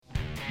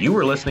You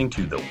are listening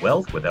to the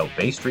Wealth Without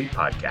Bay Street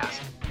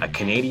podcast, a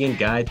Canadian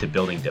guide to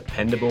building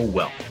dependable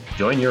wealth.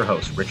 Join your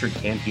hosts, Richard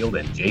Canfield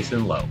and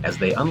Jason Lowe, as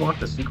they unlock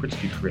the secrets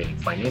to creating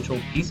financial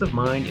peace of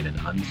mind in an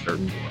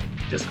uncertain world.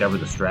 Discover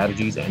the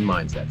strategies and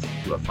mindsets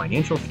to a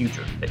financial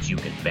future that you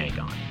can bank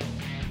on.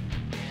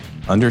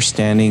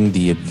 Understanding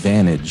the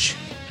advantage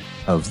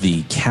of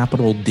the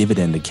capital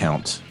dividend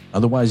account,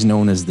 otherwise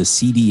known as the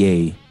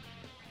CDA,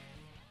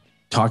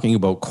 talking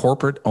about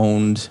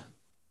corporate-owned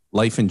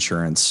life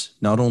insurance,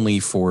 not only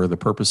for the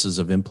purposes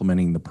of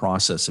implementing the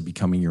process of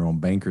becoming your own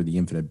banker, the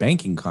infinite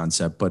banking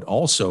concept, but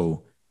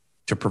also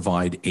to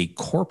provide a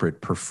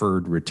corporate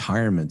preferred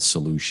retirement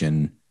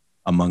solution,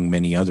 among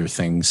many other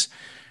things.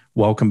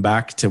 Welcome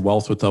back to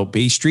Wealth Without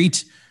Bay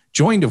Street,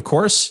 joined, of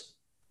course,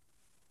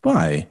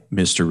 by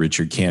Mr.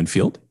 Richard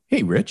Canfield.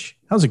 Hey, Rich,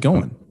 how's it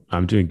going?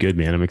 I'm doing good,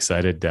 man. I'm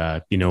excited.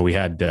 We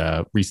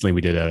had recently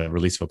we did a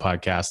release of a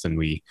podcast, and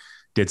we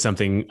did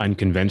something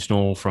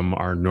unconventional from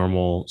our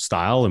normal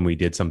style, and we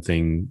did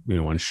something,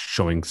 on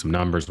showing some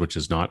numbers, which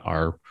is not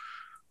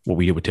what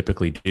we would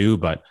typically do,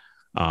 but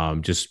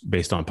just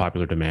based on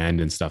popular demand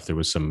and stuff, there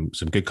was some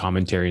good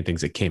commentary and things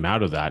that came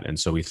out of that. And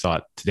so we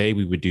thought today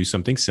we would do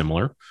something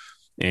similar,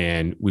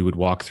 and we would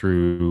walk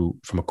through,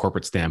 from a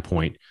corporate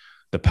standpoint,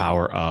 the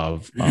power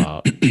of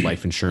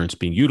life insurance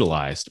being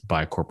utilized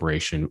by a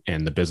corporation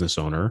and the business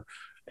owner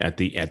at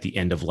the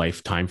end of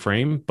life time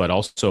frame, but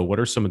also what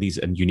are some of these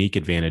unique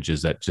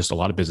advantages that just a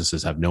lot of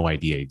businesses have no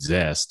idea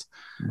exist,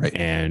 right?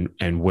 And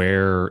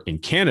where in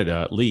Canada,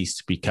 at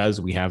least, because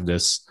we have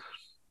this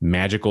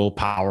magical,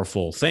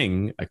 powerful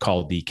thing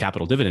called the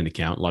capital dividend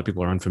account. A lot of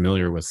people are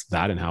unfamiliar with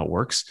that and how it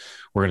works.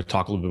 We're going to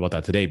talk a little bit about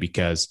that today,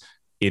 because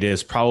it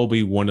is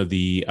probably one of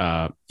the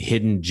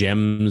hidden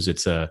gems.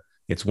 It's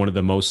one of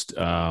the most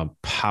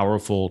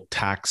powerful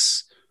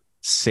tax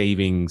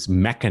savings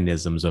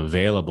mechanisms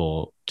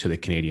available to the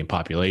Canadian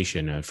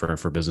population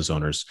for business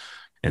owners.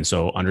 And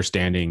so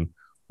understanding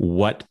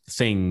what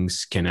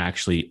things can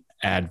actually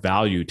add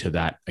value to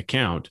that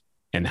account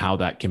and how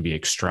that can be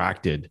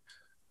extracted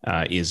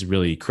is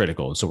really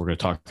critical. And so we're going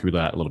to talk through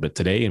that a little bit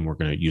today, and we're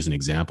going to use an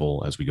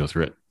example as we go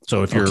through it.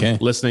 So if you're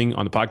listening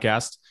on the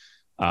podcast,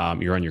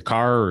 you're on your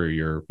car, or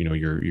you're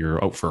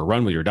out for a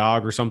run with your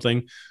dog or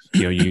something,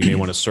 you may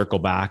want to circle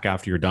back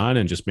after you're done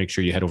and just make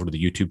sure you head over to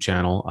the YouTube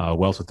channel,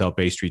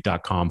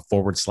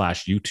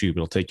 wealthwithoutbaystreet.com/YouTube.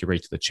 It'll take you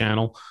right to the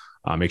channel.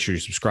 Make sure you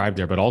subscribe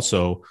there, but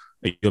also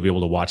you'll be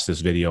able to watch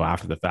this video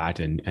after the fact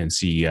and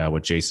see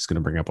what Jason's going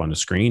to bring up on the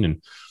screen.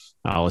 And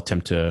I'll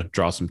attempt to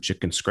draw some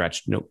chicken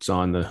scratch notes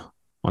on the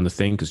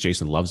thing, because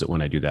Jason loves it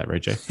when I do that,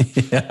 right, Jay?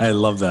 Yeah, I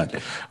love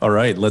that. All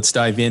right, let's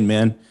dive in,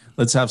 man.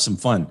 Let's have some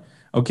fun.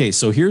 Okay,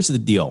 so here's the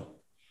deal.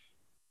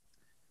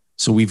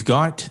 So we've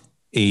got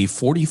a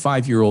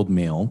 45-year-old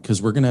male,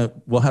 because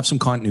we'll have some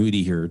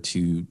continuity here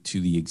to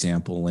the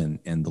example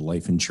and the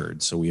life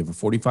insured. So we have a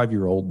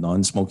 45-year-old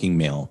non-smoking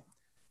male.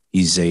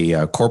 He's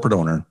a corporate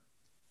owner.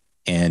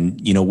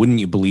 And, wouldn't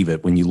you believe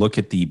it, when you look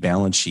at the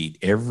balance sheet,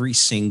 every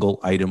single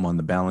item on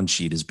the balance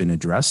sheet has been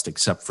addressed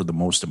except for the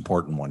most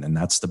important one, and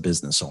that's the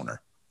business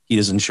owner. He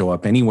doesn't show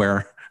up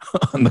anywhere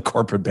on the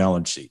corporate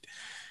balance sheet.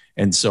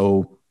 And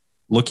so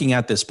looking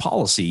at this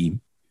policy,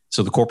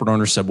 so the corporate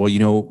owner said,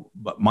 well,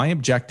 my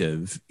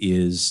objective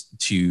is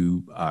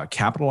to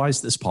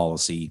capitalize this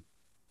policy,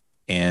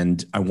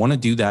 and I want to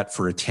do that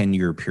for a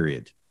 10-year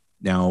period.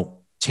 Now,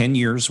 10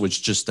 years was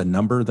just a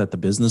number that the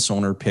business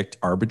owner picked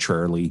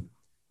arbitrarily.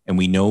 And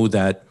we know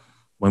that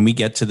when we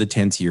get to the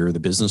 10th year,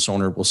 the business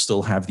owner will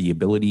still have the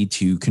ability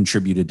to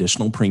contribute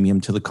additional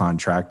premium to the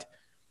contract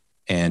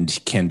and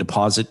can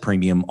deposit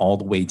premium all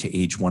the way to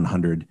age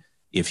 100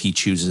 if he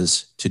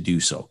chooses to do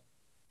so.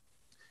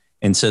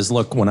 And says,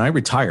 look, when I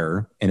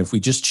retire, and if we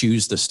just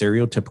choose the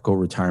stereotypical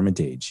retirement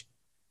age,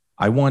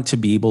 I want to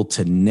be able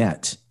to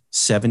net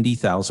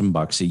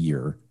 $70,000 a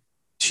year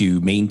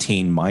to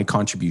maintain my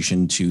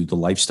contribution to the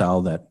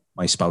lifestyle that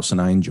my spouse and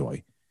I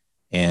enjoy.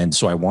 And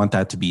so I want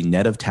that to be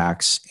net of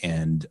tax,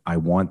 and I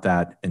want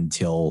that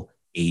until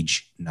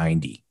age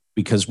 90.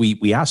 Because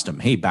we asked him,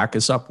 hey, back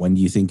us up. When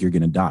do you think you're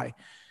going to die?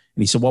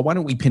 And he said, well, why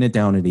don't we pin it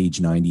down at age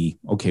 90?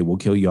 Okay, we'll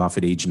kill you off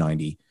at age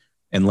 90.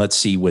 And let's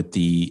see what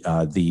the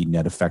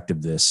net effect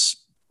of this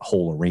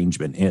whole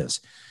arrangement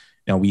is.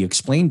 Now, we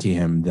explained to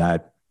him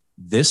that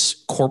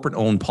this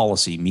corporate-owned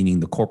policy, meaning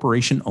the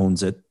corporation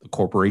owns it, the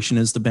corporation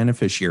is the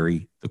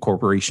beneficiary, the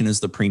corporation is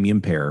the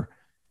premium payer,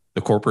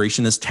 the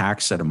corporation is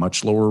taxed at a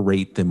much lower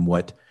rate than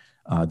what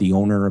the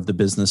owner of the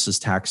business is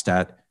taxed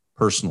at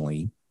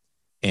personally.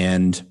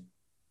 And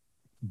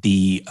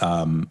the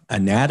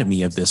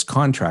anatomy of this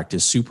contract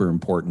is super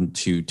important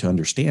to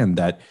understand,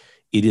 that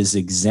it is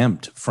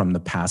exempt from the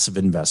passive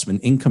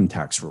investment income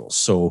tax rules.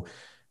 So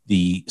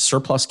the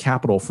surplus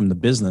capital from the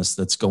business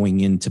that's going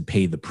in to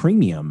pay the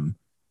premium,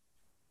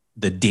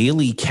 the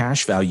daily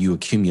cash value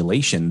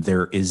accumulation,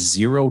 there is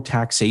zero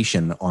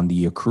taxation on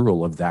the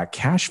accrual of that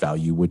cash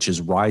value, which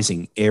is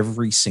rising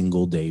every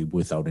single day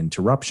without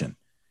interruption.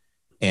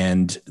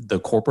 And the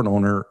corporate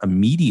owner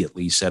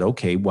immediately said,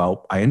 okay,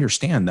 well, I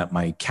understand that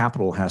my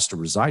capital has to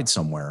reside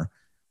somewhere.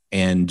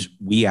 And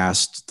we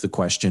asked the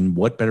question,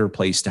 what better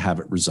place to have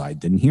it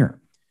reside than here?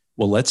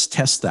 Well, let's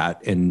test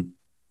that and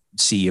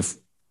see if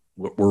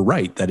we're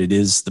right, that it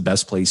is the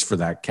best place for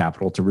that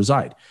capital to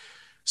reside.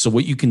 So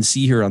what you can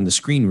see here on the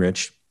screen,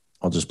 Rich,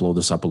 I'll just blow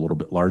this up a little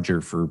bit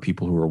larger for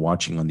people who are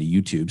watching on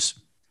the YouTubes,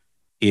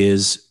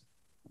 is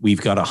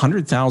we've got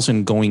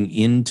 100,000 going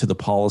into the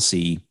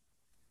policy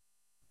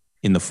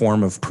in the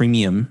form of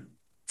premium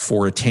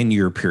for a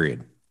 10-year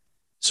period.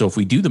 So if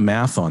we do the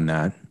math on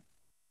that,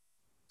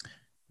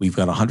 we've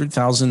got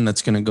 100,000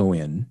 that's going to go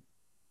in.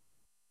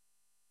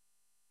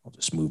 I'll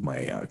just move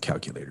my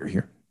calculator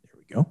here. There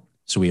we go.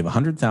 So we have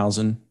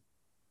 100,000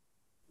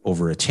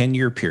 over a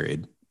 10-year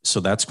period. So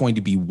that's going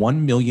to be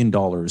 $1 million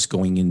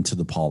going into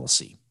the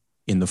policy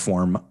in the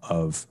form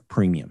of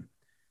premium.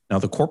 Now,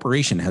 the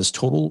corporation has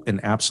total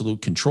and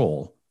absolute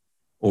control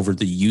over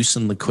the use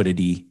and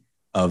liquidity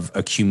of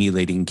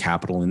accumulating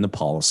capital in the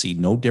policy,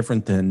 no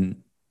different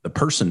than the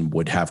person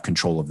would have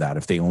control of that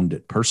if they owned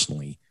it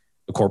personally.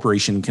 The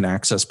corporation can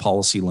access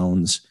policy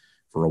loans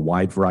for a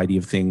wide variety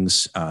of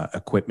things,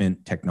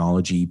 equipment,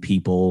 technology,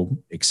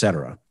 people,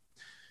 etc.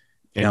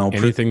 Now,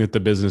 anything that the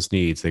business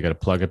needs, they got to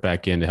plug it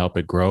back in to help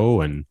it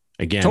grow. And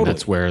again, totally.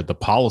 That's where the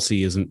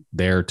policy isn't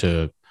there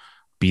to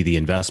be the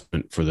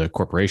investment for the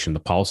corporation. The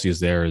policy is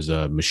there as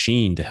a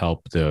machine to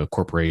help the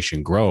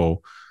corporation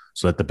grow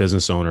so that the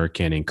business owner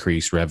can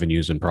increase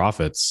revenues and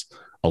profits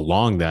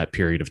along that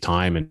period of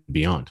time and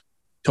beyond.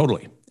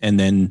 Totally. And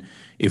then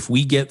if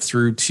we get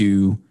through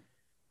to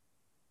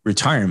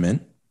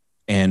retirement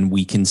and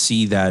we can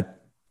see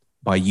that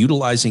by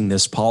utilizing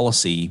this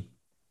policy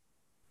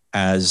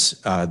as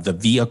the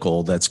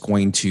vehicle that's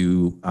going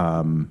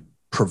to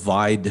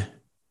provide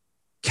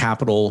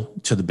capital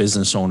to the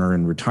business owner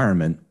in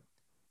retirement.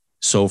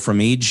 So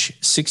from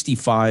age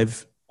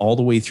 65 all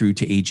the way through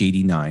to age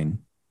 89.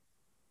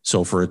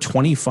 So for a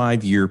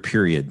 25-year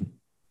period,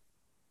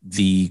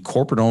 the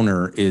corporate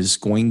owner is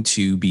going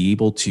to be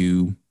able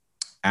to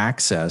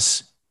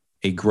access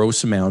a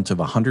gross amount of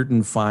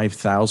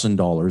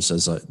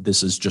 $105,000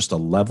 this is just a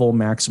level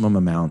maximum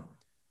amount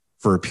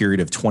for a period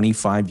of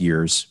 25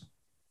 years.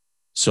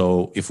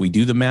 So if we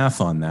do the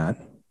math on that,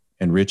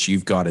 and Rich,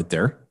 you've got it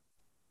there.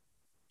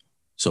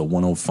 So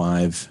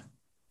 105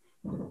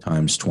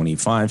 times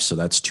 25. So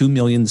that's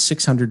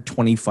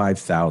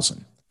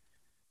 2,625,000.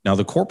 Now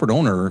the corporate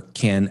owner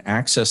can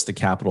access the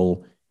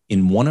capital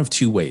in one of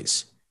two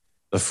ways.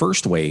 The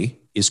first way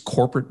is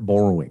corporate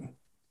borrowing.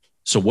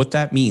 So what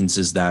that means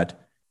is that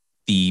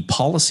the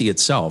policy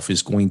itself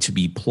is going to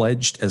be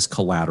pledged as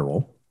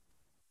collateral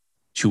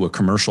to a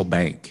commercial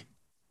bank.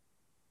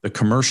 The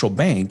commercial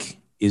bank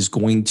is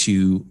going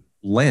to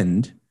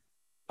lend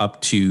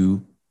up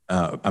to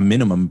a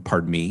minimum,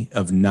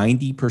 of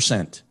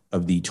 90%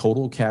 of the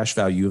total cash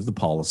value of the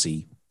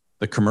policy.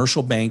 The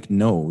commercial bank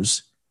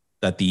knows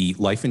that the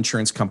life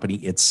insurance company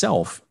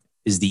itself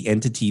is the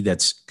entity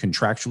that's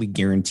contractually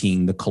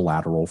guaranteeing the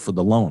collateral for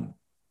the loan.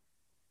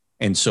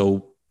 And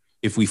so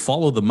if we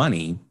follow the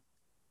money,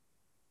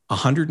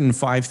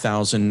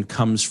 105,000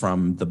 comes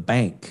from the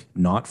bank,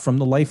 not from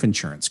the life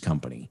insurance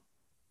company.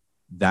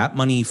 That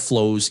money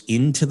flows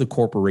into the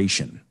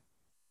corporation.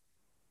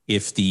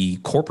 If the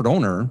corporate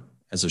owner,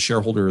 as a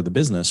shareholder of the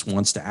business,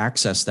 wants to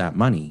access that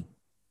money,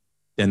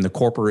 then the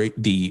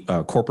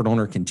corporate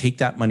owner can take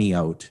that money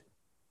out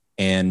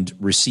and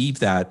receive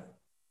that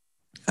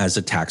as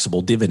a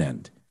taxable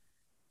dividend.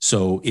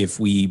 So if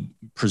we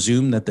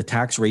presume that the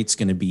tax rate's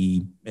going to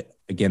be,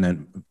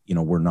 again,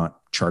 we're not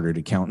chartered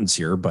accountants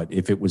here, but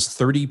if it was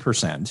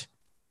 30%,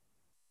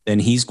 then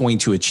he's going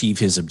to achieve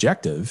his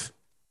objective,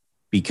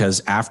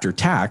 because after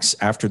tax,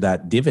 after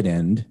that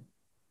dividend,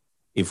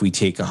 if we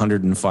take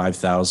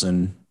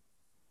 105,000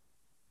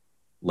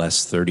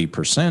 less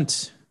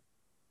 30%,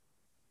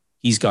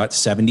 he's got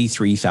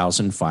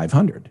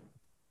 73,500.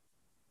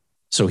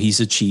 So he's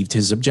achieved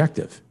his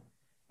objective.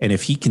 And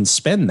if he can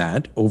spend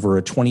that over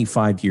a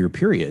 25-year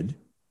period,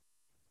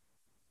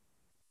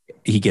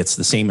 he gets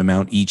the same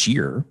amount each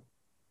year.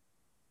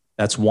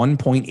 That's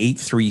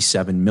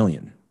 1.837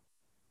 million.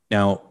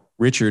 Now,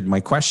 Richard, my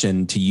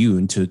question to you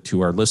and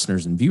to our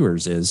listeners and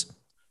viewers is,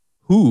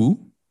 who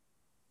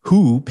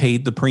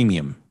paid the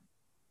premium?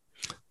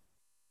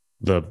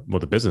 The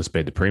business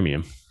paid the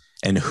premium.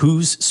 And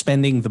who's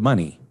spending the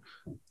money?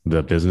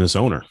 The business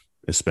owner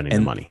is spending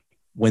the money.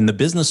 When the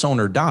business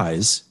owner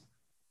dies,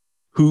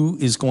 who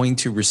is going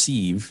to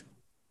receive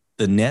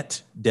the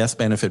net death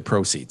benefit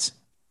proceeds?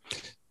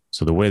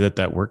 So the way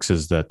that works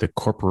is that the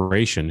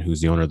corporation,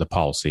 who's the owner of the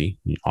policy,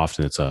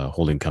 often it's a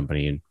holding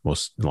company in a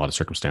lot of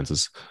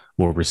circumstances,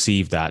 will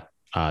receive that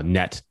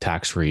net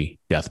tax-free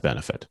death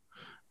benefit.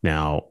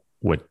 Now,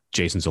 what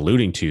Jason's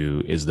alluding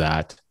to is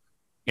that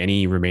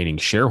any remaining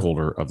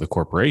shareholder of the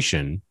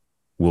corporation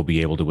will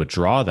be able to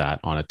withdraw that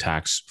on a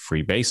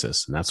tax-free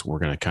basis. And that's what we're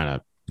going to kind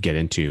of get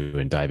into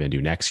and dive into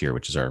next year,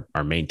 which is our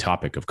main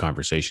topic of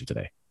conversation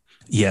today.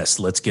 Yes,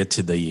 let's get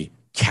to the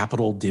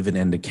capital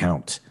dividend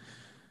account.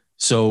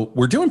 So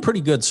we're doing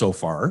pretty good so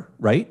far,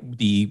 right?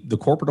 The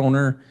corporate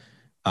owner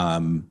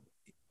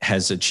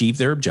has achieved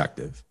their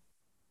objective.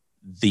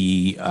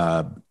 the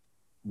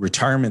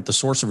retirement, the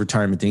source of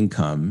retirement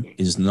income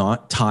is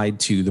not tied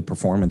to the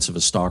performance of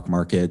a stock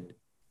market,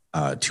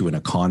 to an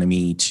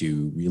economy,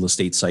 to real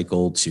estate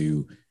cycle,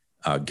 to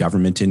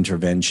government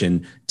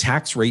intervention.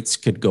 Tax rates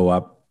could go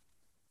up,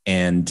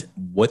 and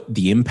what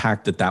the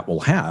impact that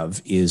will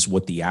have is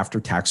what the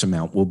after-tax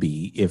amount will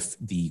be if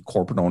the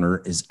corporate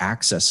owner is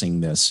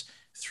accessing this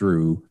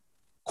through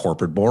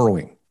corporate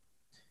borrowing.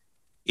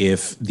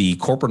 If the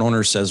corporate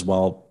owner says,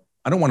 well,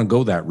 I don't want to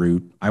go that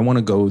route, I want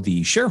to go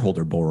the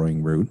shareholder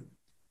borrowing route,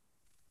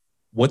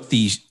 what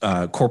the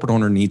corporate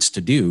owner needs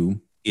to do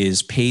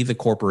is pay the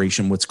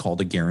corporation what's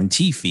called a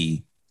guarantee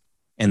fee.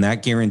 And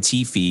that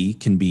guarantee fee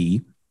can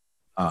be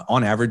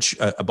on average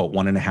about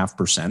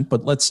 1.5%,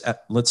 but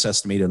let's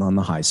estimate it on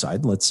the high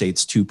side. Let's say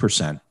it's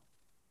 2%.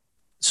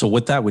 So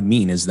what that would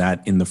mean is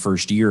that in the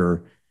first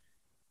year,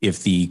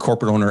 if the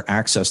corporate owner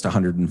accessed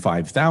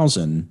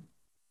 $105,000,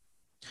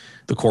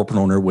 the corporate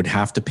owner would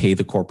have to pay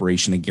the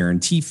corporation a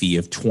guarantee fee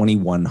of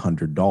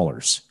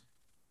 $2,100.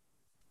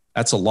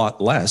 That's a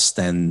lot less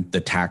than the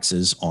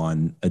taxes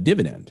on a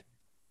dividend.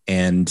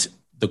 And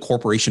the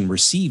corporation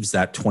receives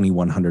that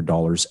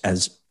 $2,100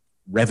 as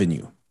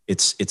revenue.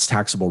 It's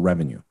taxable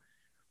revenue.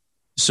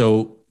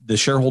 So the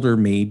shareholder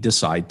may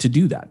decide to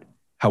do that.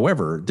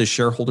 However, the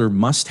shareholder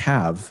must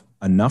have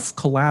enough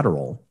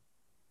collateral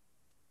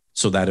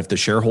so that if the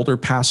shareholder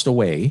passed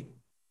away,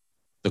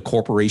 the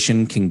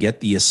corporation can get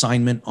the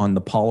assignment on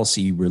the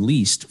policy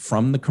released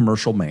from the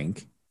commercial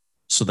bank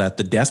so that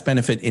the death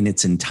benefit in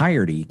its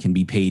entirety can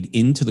be paid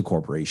into the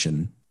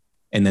corporation.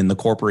 And then the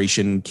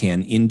corporation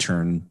can in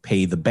turn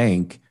pay the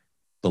bank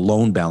the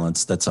loan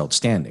balance that's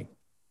outstanding.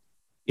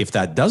 If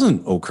that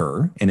doesn't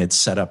occur and it's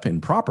set up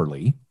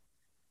improperly,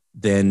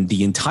 then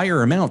the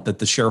entire amount that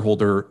the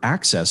shareholder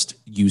accessed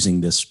using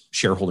this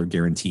shareholder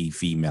guarantee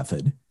fee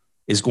method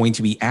is going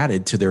to be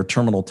added to their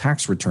terminal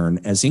tax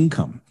return as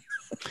income.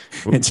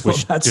 And so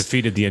which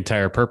defeated the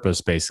entire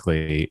purpose,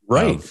 basically,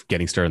 right, of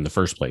getting started in the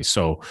first place.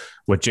 So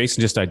what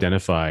Jason just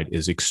identified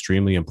is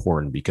extremely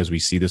important because we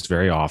see this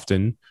very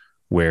often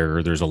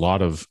where there's a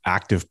lot of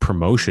active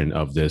promotion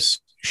of this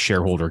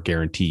shareholder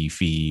guarantee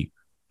fee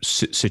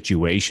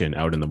situation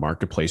out in the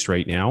marketplace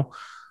right now.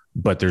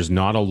 But there's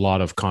not a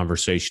lot of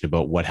conversation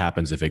about what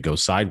happens if it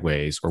goes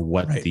sideways or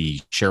what the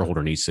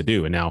shareholder needs to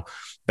do. And now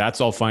that's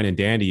all fine and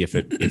dandy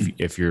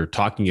if you're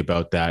talking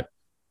about that,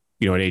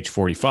 you know, at age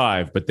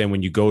 45, but then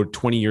when you go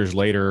 20 years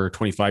later,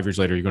 25 years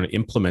later, you're going to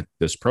implement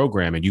this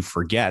program and you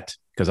forget,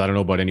 because I don't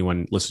know about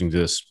anyone listening to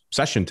this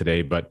session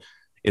today, but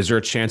is there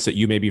a chance that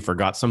you maybe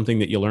forgot something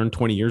that you learned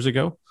 20 years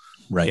ago?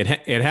 Right.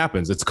 It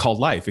happens. It's called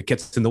life. It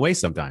gets in the way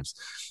sometimes.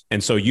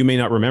 And so you may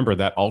not remember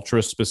that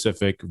ultra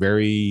specific,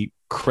 very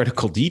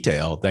critical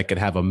detail that could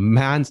have a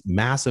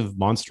massive,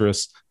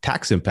 monstrous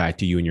tax impact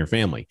to you and your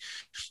family.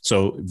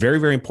 So very,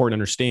 very important to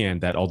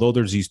understand that although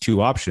there's these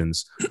two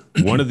options,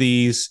 one of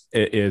these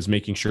is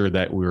making sure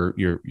that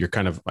you're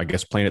kind of, I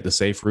guess, playing it the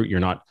safe route.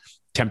 You're not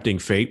tempting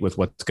fate with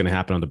what's going to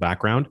happen on the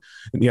background.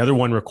 And the other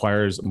one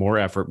requires more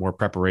effort, more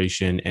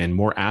preparation, and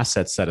more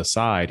assets set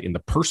aside in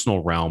the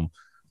personal realm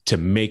to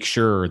make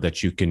sure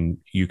that you can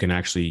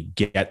actually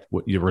get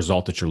the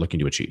result that you're looking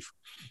to achieve.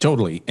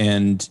 Totally.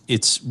 And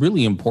it's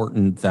really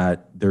important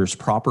that there's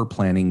proper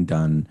planning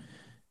done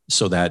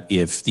so that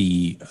if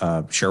the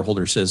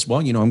shareholder says,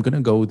 well, you know, I'm going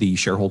to go the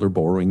shareholder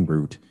borrowing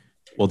route,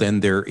 well, then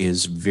there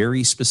is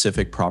very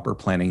specific proper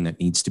planning that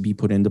needs to be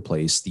put into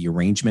place. The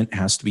arrangement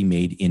has to be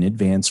made in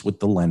advance with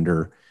the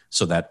lender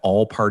so that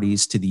all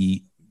parties to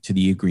the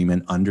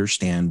agreement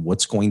understand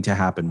what's going to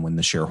happen when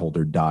the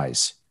shareholder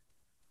dies.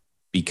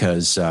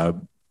 Because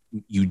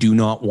you do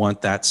not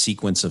want that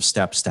sequence of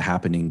steps to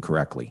happen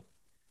incorrectly.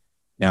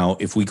 Now,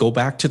 if we go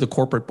back to the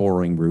corporate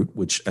borrowing route,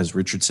 which, as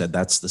Richard said,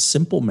 that's the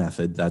simple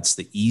method, that's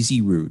the easy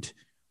route.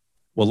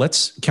 Well,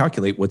 let's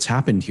calculate what's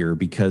happened here,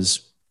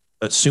 because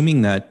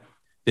assuming that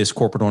this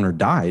corporate owner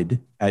died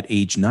at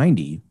age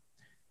 90,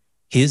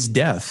 his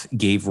death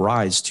gave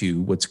rise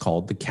to what's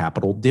called the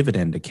capital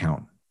dividend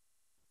account.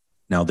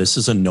 Now, this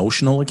is a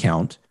notional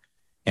account,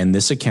 and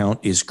this account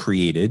is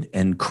created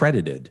and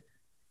credited.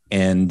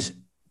 And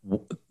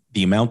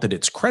the amount that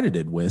it's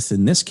credited with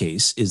in this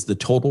case is the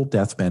total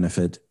death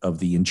benefit of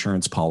the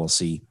insurance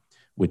policy,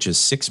 which is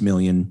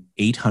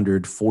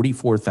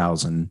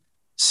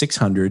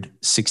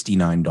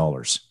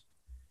 $6,844,669.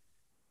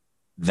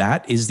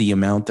 That is the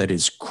amount that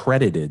is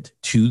credited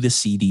to the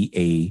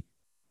CDA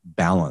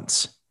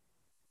balance.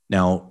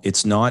 Now,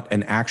 it's not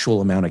an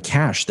actual amount of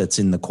cash that's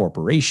in the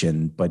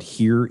corporation, but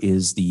here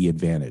is the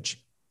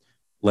advantage.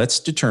 Let's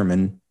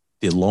determine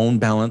the loan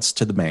balance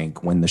to the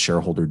bank when the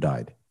shareholder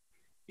died.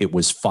 It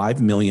was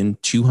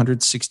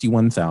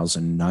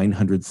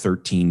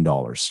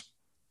 $5,261,913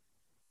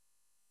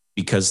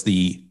 because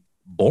the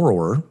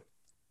borrower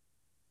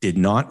did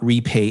not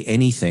repay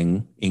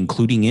anything,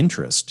 including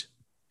interest,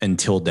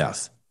 until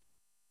death.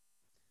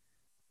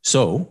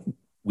 So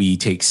we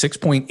take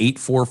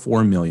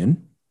 6.844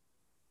 million,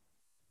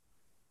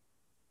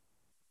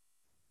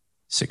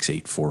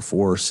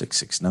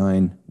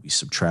 6,844,669. We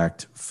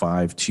subtract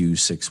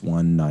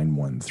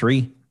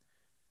 5,261,913.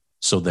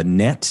 So the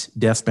net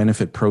death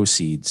benefit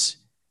proceeds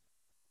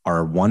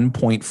are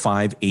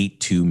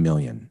 $1.582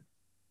 million.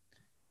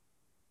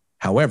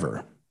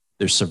 However,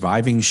 their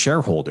surviving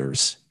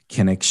shareholders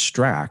can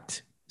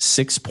extract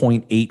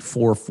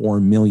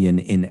 $6.844 million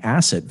in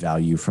asset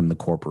value from the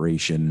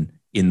corporation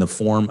in the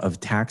form of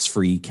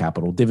tax-free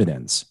capital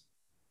dividends.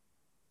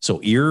 So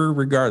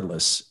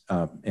irregardless,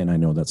 and I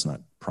know that's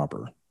not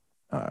proper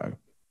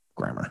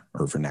grammar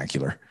or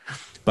vernacular,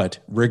 but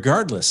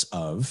regardless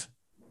of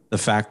the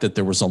fact that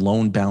there was a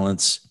loan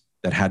balance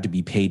that had to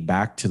be paid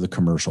back to the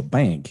commercial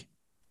bank,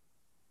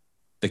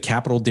 the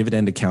capital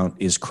dividend account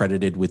is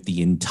credited with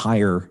the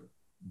entire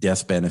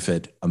death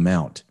benefit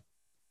amount.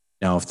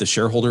 Now, if the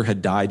shareholder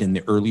had died in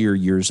the earlier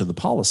years of the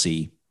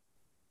policy,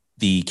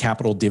 the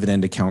capital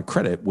dividend account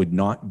credit would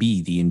not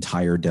be the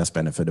entire death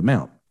benefit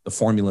amount. The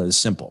formula is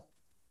simple.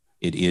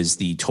 It is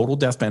the total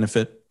death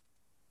benefit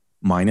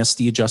minus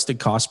the adjusted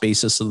cost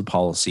basis of the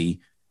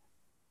policy.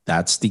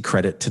 That's the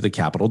credit to the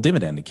capital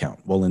dividend account.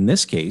 Well, in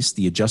this case,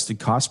 the adjusted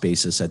cost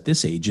basis at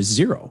this age is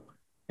zero.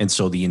 And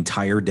so the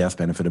entire death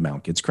benefit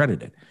amount gets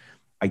credited.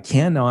 I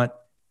cannot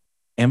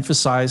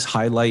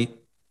highlight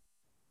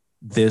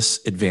this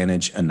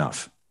advantage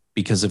enough,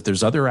 because if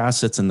there's other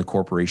assets in the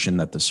corporation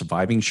that the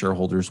surviving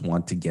shareholders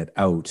want to get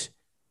out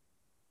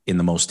in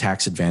the most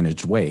tax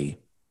advantaged way,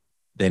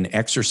 then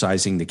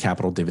exercising the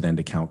capital dividend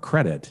account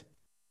credit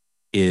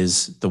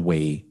is the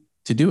way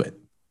to do it.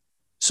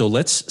 So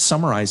let's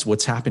summarize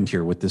what's happened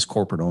here with this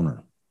corporate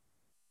owner.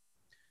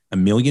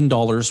 $1 million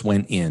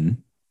went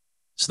in,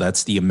 so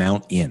that's the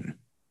amount in.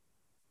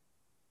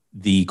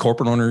 The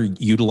corporate owner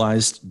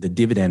utilized the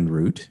dividend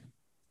route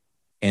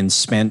and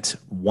spent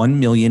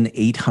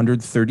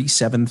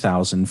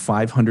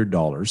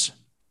 $1,837,500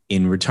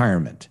 in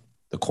retirement.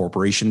 The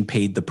corporation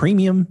paid the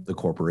premium. The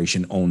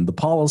corporation owned the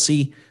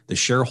policy. The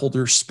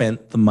shareholder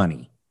spent the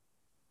money.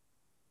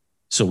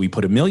 So we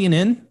put $1 million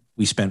in.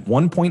 We spent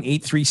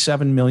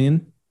 $1.837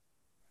 million.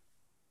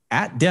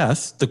 At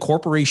death, the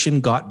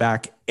corporation got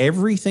back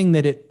everything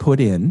that it put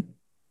in,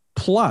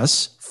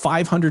 plus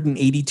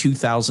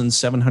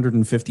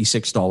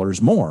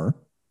 $582,756 more.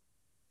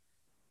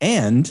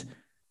 And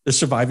the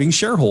surviving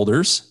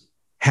shareholders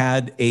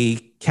had a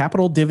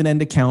capital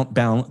dividend account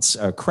balance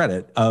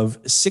credit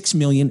of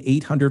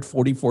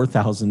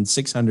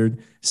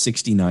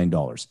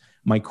 $6,844,669.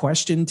 My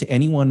question to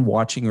anyone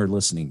watching or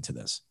listening to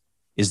this,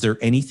 is there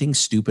anything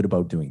stupid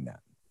about doing that?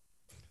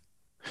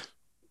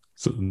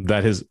 So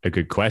that is a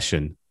good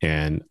question.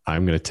 And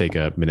I'm going to take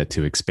a minute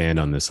to expand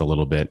on this a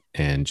little bit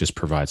and just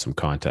provide some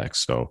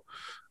context. So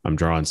I'm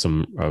drawing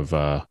some of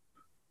the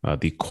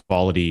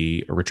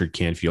quality Richard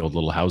Canfield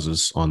little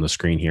houses on the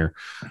screen here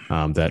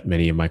that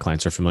many of my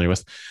clients are familiar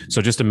with.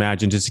 So just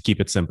imagine, just to keep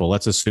it simple,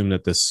 let's assume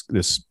that this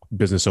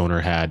business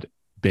owner had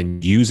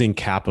been using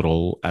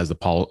capital as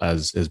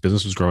his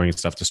business was growing and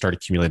stuff to start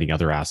accumulating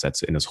other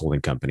assets in his holding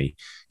company.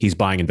 He's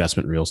buying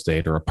investment real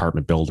estate or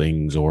apartment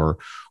buildings or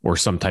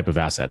some type of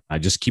asset. I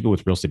just keep it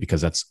with real estate because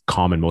that's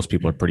common. Most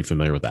people are pretty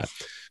familiar with that.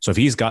 So if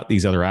he's got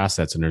these other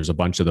assets and there's a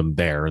bunch of them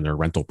there and they're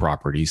rental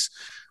properties,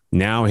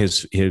 now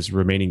the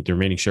remaining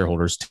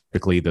shareholders,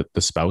 typically the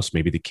spouse,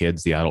 maybe the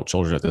kids, the adult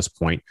children at this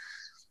point,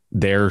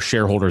 they're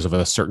shareholders of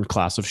a certain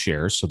class of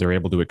shares. So they're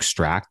able to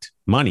extract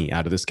money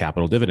out of this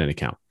capital dividend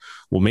account.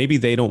 Well, maybe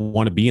they don't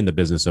want to be in the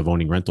business of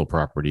owning rental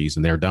properties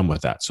and they're done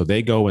with that. So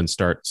they go and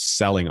start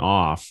selling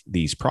off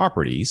these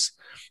properties.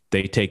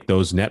 They take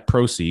those net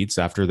proceeds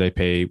after they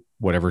pay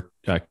whatever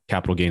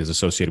capital gain is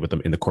associated with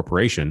them in the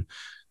corporation.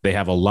 They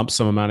have a lump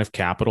sum amount of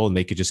capital and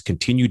they could just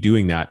continue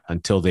doing that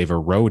until they've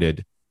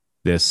eroded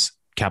this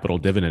capital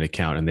dividend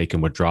account and they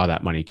can withdraw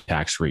that money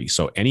tax-free.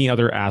 So any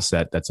other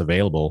asset that's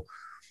available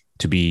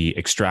to be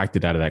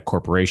extracted out of that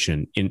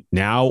corporation in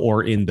now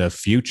or in the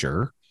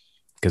future,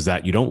 because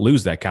that you don't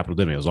lose that capital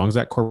dividend. As long as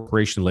that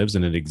corporation lives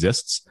and it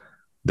exists,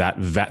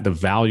 the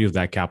value of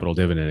that capital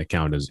dividend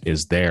account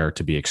is there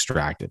to be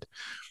extracted.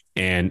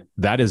 And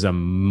that is a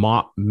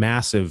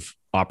massive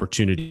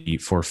opportunity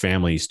for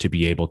families to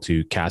be able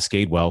to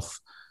cascade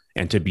wealth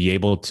and to be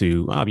able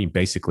to,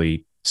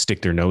 basically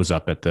stick their nose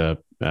up at the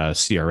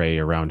CRA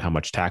around how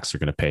much tax they're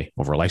going to pay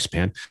over a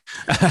lifespan.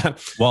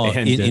 Well,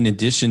 in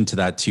addition to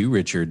that too,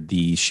 Richard,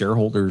 the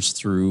shareholders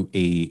through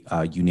a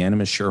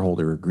unanimous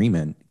shareholder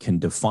agreement can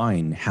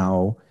define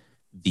how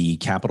the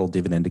capital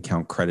dividend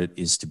account credit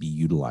is to be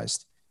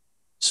utilized.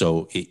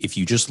 So if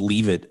you just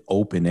leave it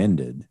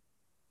open-ended,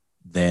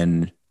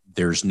 then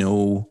there's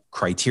no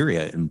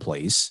criteria in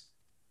place,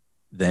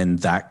 then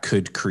that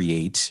could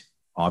create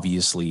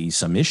obviously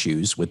some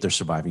issues with their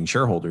surviving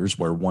shareholders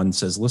where one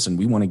says, listen,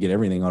 we want to get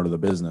everything out of the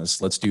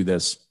business. Let's do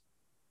this.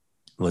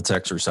 Let's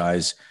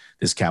exercise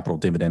this capital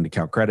dividend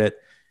account credit.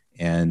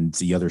 And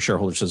the other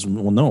shareholder says,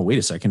 well, no, wait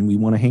a second. We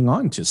want to hang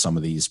on to some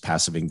of these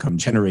passive income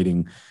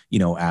generating,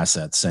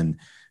 assets. And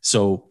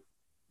so,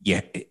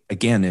 yeah,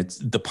 again, it's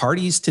the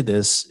parties to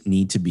this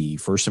need to be,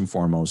 first and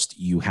foremost,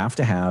 you have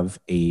to have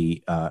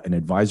an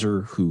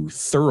advisor who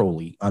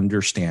thoroughly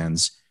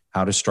understands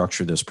how to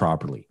structure this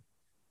properly.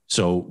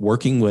 So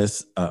working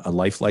with a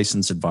life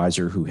license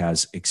advisor who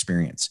has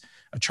experience.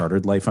 a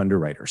chartered life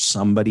underwriter,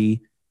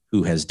 somebody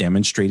who has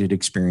demonstrated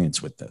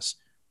experience with this.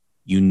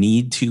 You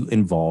need to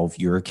involve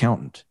your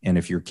accountant. And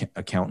if your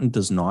accountant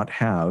does not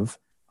have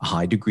a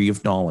high degree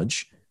of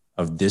knowledge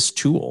of this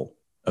tool,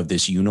 of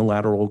this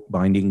unilateral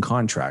binding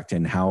contract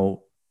and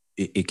how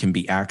it can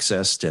be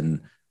accessed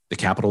and the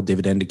capital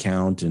dividend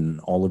account and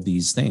all of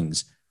these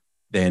things,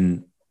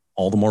 then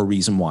all the more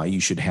reason why you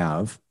should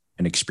have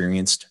an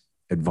experienced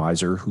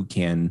advisor who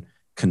can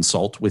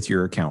consult with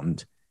your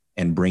accountant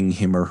and bring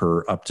him or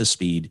her up to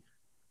speed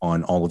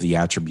on all of the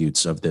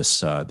attributes of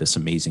this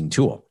amazing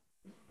tool.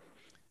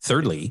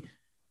 Thirdly,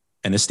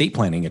 an estate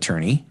planning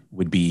attorney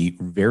would be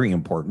very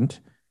important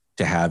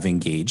to have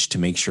engaged to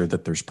make sure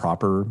that there's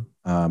proper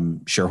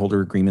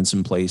shareholder agreements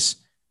in place,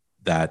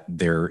 that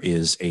there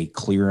is a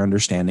clear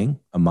understanding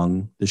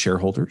among the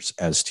shareholders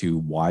as to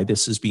why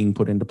this is being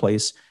put into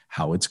place,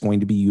 how it's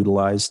going to be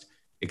utilized,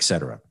 et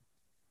cetera.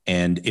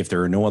 And if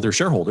there are no other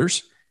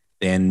shareholders,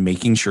 then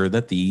making sure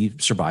that the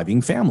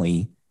surviving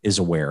family is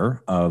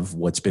aware of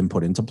what's been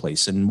put into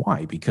place and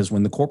why. Because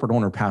when the corporate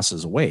owner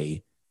passes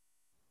away,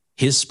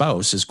 his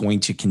spouse is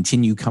going to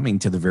continue coming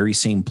to the very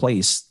same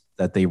place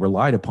that they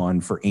relied upon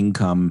for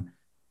income,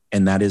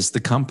 and that is the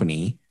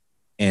company.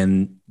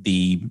 And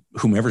the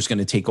whomever's going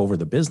to take over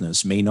the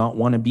business may not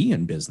want to be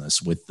in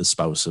business with the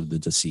spouse of the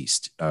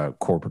deceased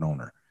corporate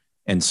owner.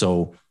 And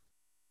so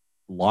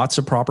lots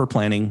of proper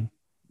planning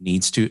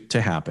needs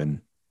to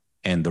happen,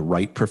 and the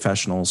right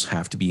professionals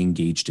have to be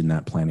engaged in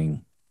that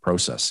planning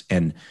process.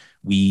 And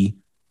we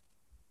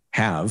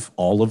have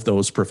all of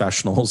those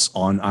professionals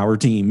on our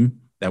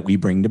team that we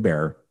bring to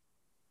bear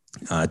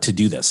to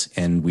do this.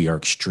 And we are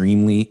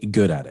extremely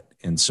good at it.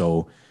 And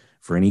so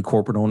for any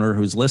corporate owner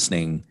who's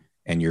listening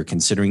and you're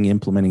considering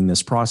implementing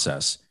this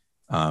process,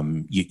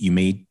 you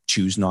may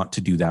choose not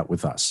to do that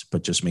with us,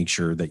 but just make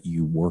sure that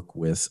you work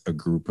with a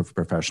group of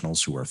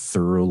professionals who are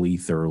thoroughly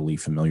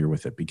familiar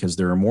with it, because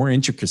there are more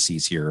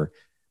intricacies here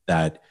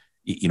that,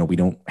 we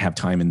don't have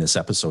time in this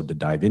episode to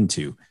dive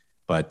into.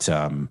 But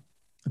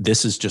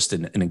this is just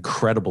an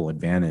incredible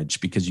advantage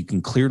because you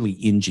can clearly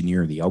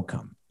engineer the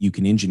outcome. You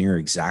can engineer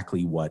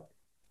exactly what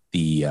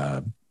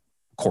the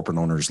corporate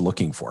owner is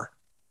looking for.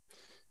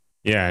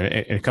 Yeah,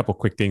 and a couple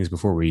quick things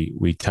before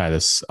we tie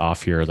this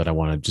off here that I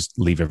want to just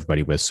leave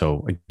everybody with.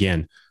 So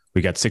again,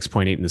 we got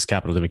 6.8 in this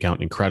capital dividend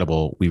account.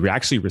 Incredible. We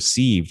actually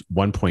received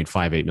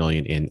 1.58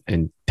 million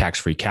in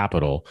tax-free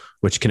capital,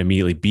 which can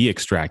immediately be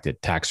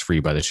extracted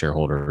tax-free by the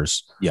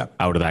shareholders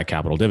out of that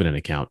capital dividend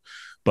account.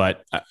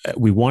 But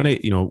we want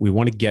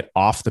to get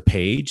off the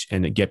page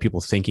and get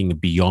people thinking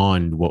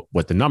beyond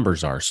what the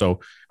numbers are. So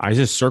I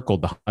just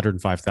circled the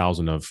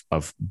 105,000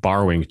 of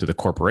borrowing to the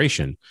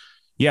corporation.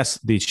 Yes,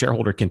 the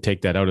shareholder can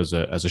take that out as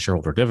a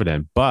shareholder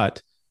dividend,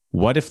 but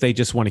what if they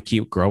just want to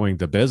keep growing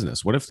the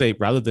business? What if they,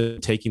 rather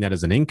than taking that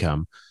as an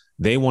income,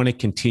 they want to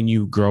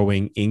continue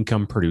growing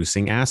income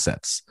producing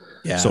assets?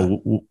 Yeah.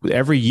 So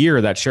every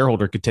year that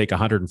shareholder could take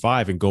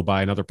 105 and go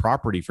buy another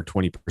property for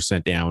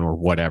 20% down or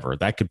whatever.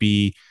 That could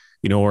be,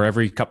 or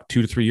every 2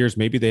 to 3 years,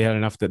 maybe they had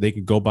enough that they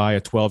could go buy a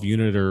 12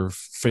 unit or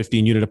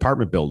 15 unit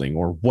apartment building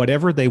or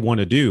whatever they want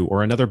to do,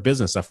 or another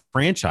business, a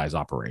franchise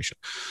operation.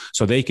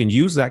 So they can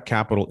use that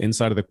capital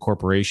inside of the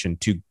corporation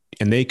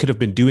and they could have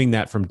been doing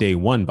that from day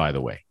one, by the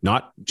way,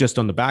 not just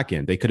on the back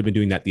end. They could have been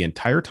doing that the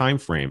entire time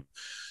frame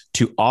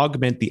to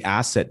augment the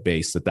asset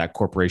base that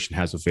corporation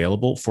has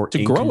available for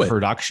income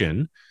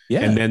production.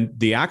 Yeah. And then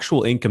the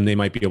actual income they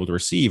might be able to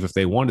receive, if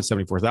they wanted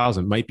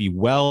 74,000, might be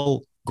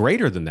well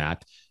greater than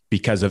that,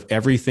 because of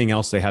everything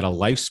else they had a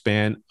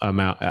lifespan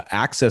amount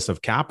access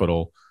of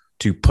capital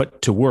to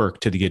put to work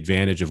to the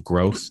advantage of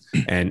growth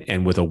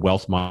and with a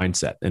wealth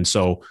mindset. And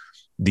so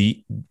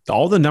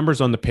all the numbers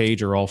on the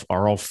page are all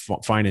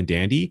fine and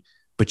dandy,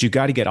 but you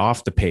got to get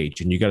off the page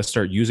and you got to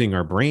start using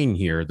our brain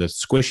here, the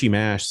squishy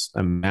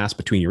mass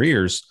between your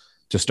ears,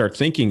 to start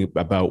thinking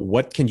about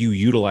what can you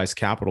utilize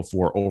capital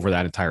for over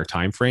that entire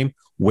time frame.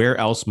 Where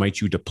else might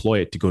you deploy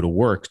it to go to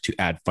work to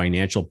add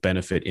financial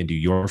benefit into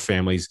your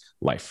family's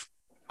life?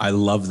 I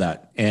love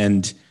that.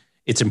 And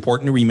it's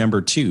important to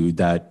remember too,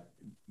 that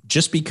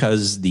just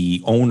because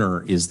the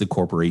owner is the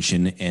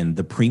corporation and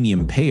the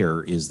premium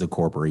payer is the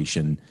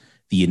corporation,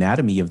 the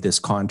anatomy of this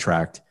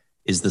contract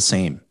is the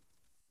same.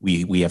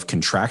 We have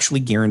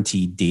contractually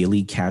guaranteed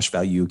daily cash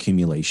value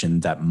accumulation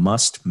that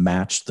must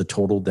match the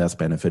total death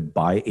benefit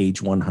by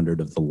age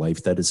 100 of the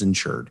life that is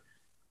insured.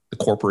 The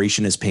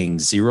corporation is paying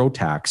zero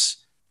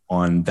tax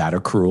on that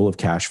accrual of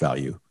cash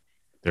value.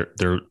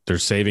 They're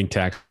saving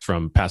tax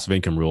from passive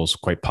income rules,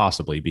 quite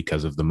possibly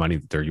because of the money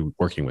that they're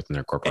working with in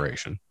their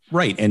corporation.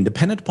 Right. And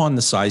dependent upon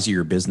the size of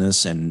your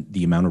business and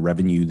the amount of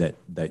revenue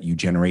that you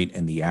generate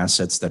and the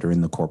assets that are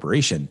in the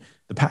corporation,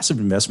 the passive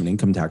investment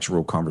income tax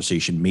rule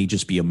conversation may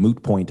just be a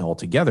moot point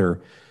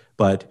altogether,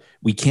 but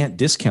we can't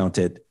discount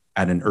it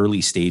at an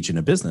early stage in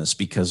a business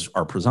because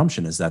our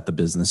presumption is that the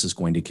business is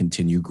going to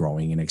continue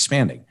growing and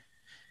expanding.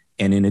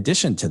 And in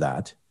addition to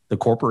that, the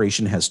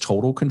corporation has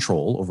total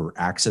control over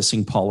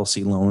accessing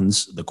policy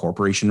loans. The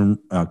corporation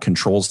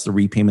controls the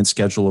repayment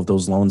schedule of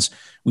those loans.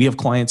 We have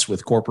clients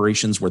with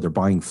corporations where they're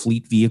buying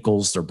fleet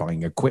vehicles, they're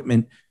buying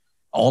equipment,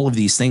 all of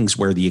these things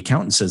where the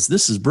accountant says,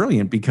 this is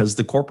brilliant because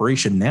the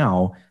corporation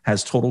now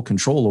has total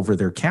control over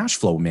their cash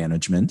flow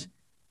management,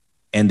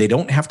 and they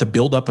don't have to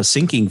build up a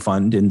sinking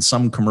fund in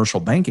some commercial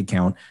bank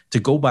account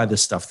to go buy the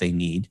stuff they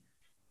need.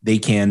 They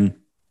can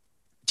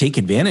take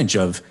advantage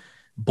of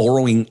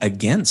borrowing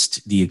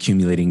against the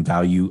accumulating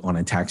value on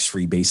a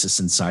tax-free basis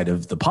inside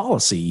of the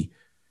policy.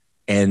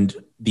 And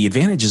the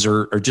advantages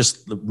are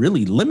just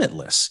really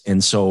limitless.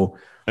 And so,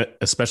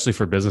 especially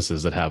for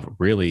businesses that have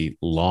really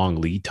long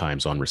lead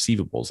times on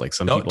receivables, like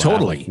some people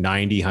totally have like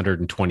 90,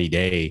 120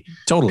 day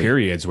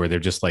periods where they're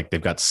just like,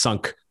 they've got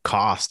sunk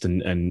cost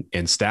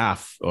and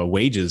staff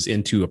wages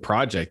into a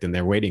project, and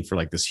they're waiting for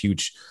like this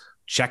huge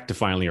check to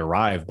finally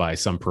arrive by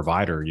some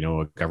provider, you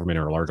know, a government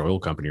or a large oil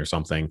company or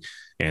something.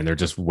 And they're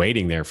just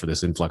waiting there for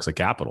this influx of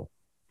capital.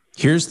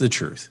 Here's the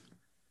truth.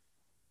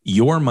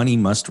 Your money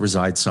must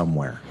reside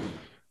somewhere.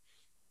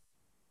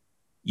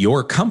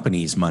 Your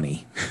company's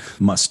money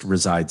must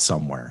reside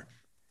somewhere.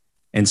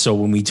 And so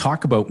when we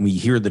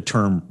hear the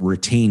term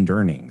retained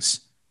earnings,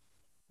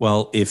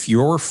 well, if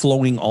you're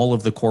flowing all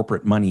of the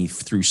corporate money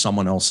through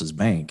someone else's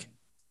bank,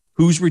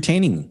 who's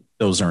retaining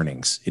those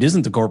earnings? It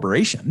isn't the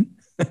corporation.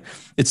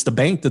 It's the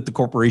bank that the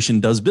corporation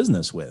does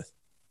business with.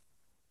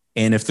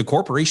 And if the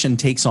corporation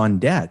takes on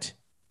debt,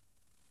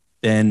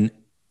 then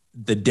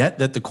the debt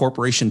that the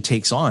corporation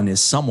takes on is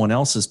someone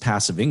else's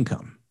passive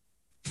income.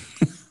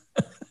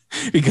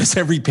 Because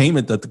every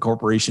payment that the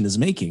corporation is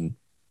making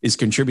is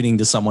contributing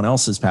to someone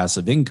else's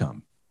passive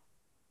income.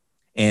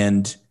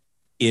 And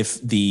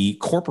if the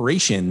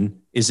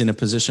corporation is in a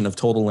position of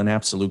total and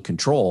absolute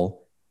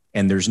control,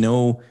 and there's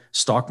no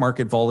stock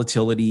market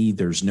volatility,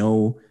 there's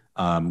no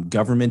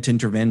government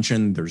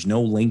intervention, there's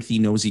no lengthy,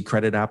 nosy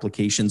credit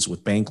applications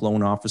with bank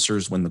loan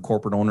officers when the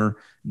corporate owner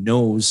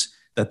knows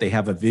that they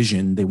have a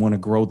vision, they want to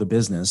grow the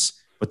business,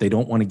 but they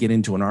don't want to get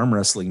into an arm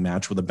wrestling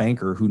match with a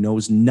banker who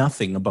knows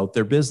nothing about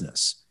their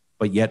business,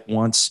 but yet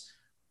wants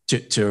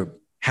to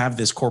have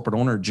this corporate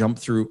owner jump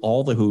through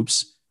all the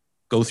hoops,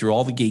 go through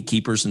all the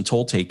gatekeepers and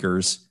toll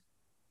takers,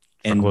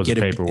 and get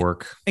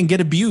paperwork and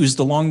get abused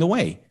along the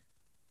way.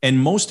 And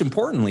most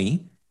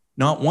importantly,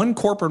 not one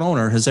corporate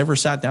owner has ever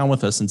sat down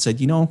with us and said,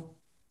 you know,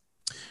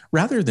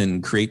 rather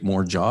than create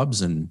more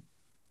jobs and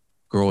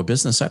grow a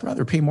business, I'd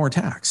rather pay more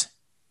tax.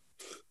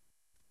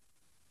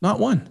 Not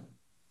one.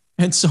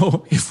 And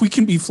so if we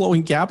can be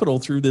flowing capital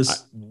through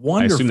this wonderful tool.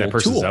 I assume that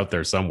person's out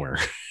there somewhere.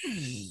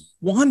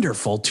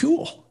 Wonderful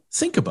tool.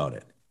 Think about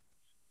it.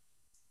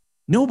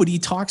 Nobody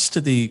talks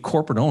to the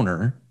corporate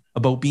owner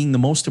about being the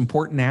most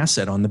important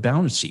asset on the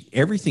balance sheet.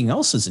 Everything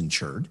else is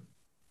insured.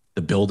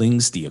 The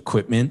buildings, the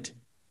equipment,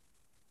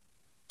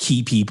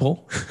 key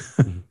people.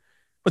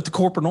 But the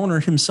corporate owner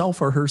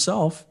himself or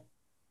herself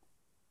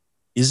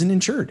isn't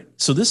insured.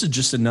 So this is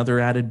just another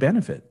added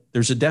benefit.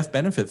 There's a death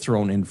benefit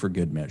thrown in for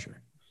good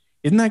measure.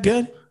 Isn't that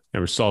good?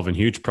 And we're solving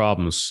huge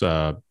problems,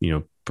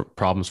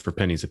 problems for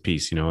pennies a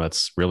piece. You know,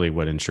 that's really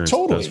what insurance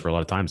does for a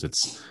lot of times.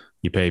 It's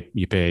you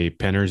pay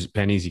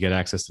pennies, you get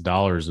access to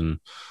dollars. And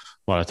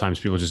a lot of times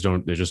people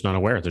they're just not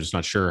aware. They're just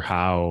not sure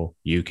how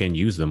you can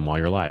use them while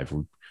you're alive.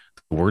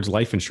 The words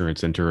life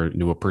insurance enter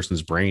into a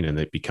person's brain, and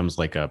it becomes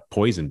like a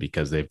poison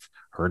because they've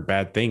heard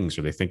bad things,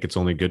 or they think it's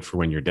only good for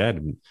when you're dead.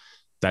 And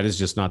that is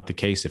just not the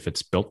case if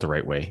it's built the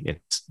right way.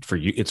 It's for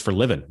you. It's for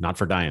living, not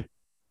for dying.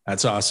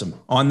 That's awesome.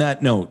 On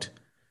that note,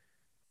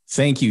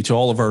 thank you to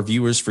all of our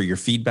viewers for your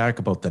feedback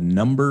about the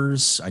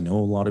numbers. I know a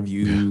lot of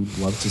you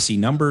love to see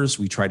numbers.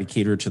 We try to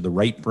cater to the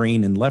right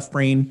brain and left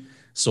brain.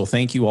 So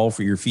thank you all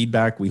for your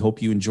feedback. We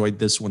hope you enjoyed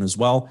this one as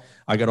well.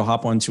 I got to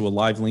hop onto a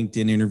live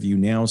LinkedIn interview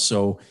now.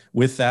 So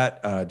with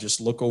that, just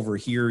look over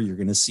here. You're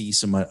going to see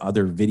some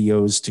other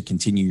videos to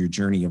continue your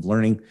journey of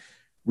learning.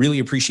 Really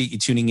appreciate you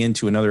tuning in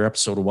to another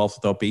episode of Wealth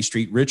Without Bay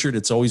Street. Richard,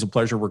 it's always a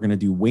pleasure. We're going to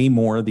do way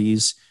more of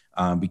these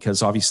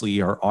because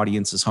obviously our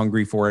audience is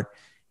hungry for it.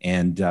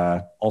 And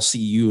I'll see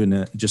you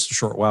in just a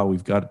short while.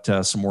 We've got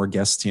some more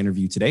guests to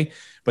interview today.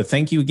 But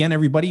thank you again,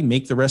 everybody.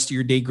 Make the rest of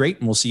your day great,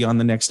 and we'll see you on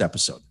the next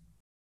episode.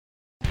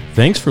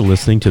 Thanks for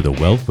listening to the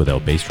Wealth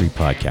Without Bay Street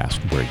podcast,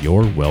 where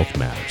your wealth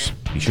matters.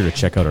 Be sure to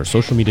check out our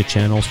social media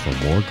channels for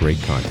more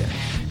great content.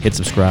 Hit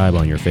subscribe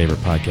on your favorite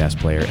podcast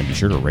player, and be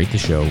sure to rate the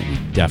show. We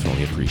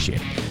definitely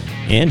appreciate it.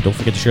 And don't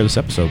forget to share this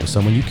episode with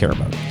someone you care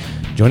about.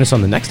 Join us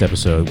on the next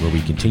episode, where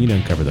we continue to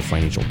uncover the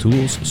financial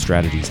tools,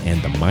 strategies,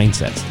 and the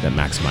mindsets that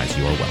maximize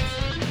your wealth.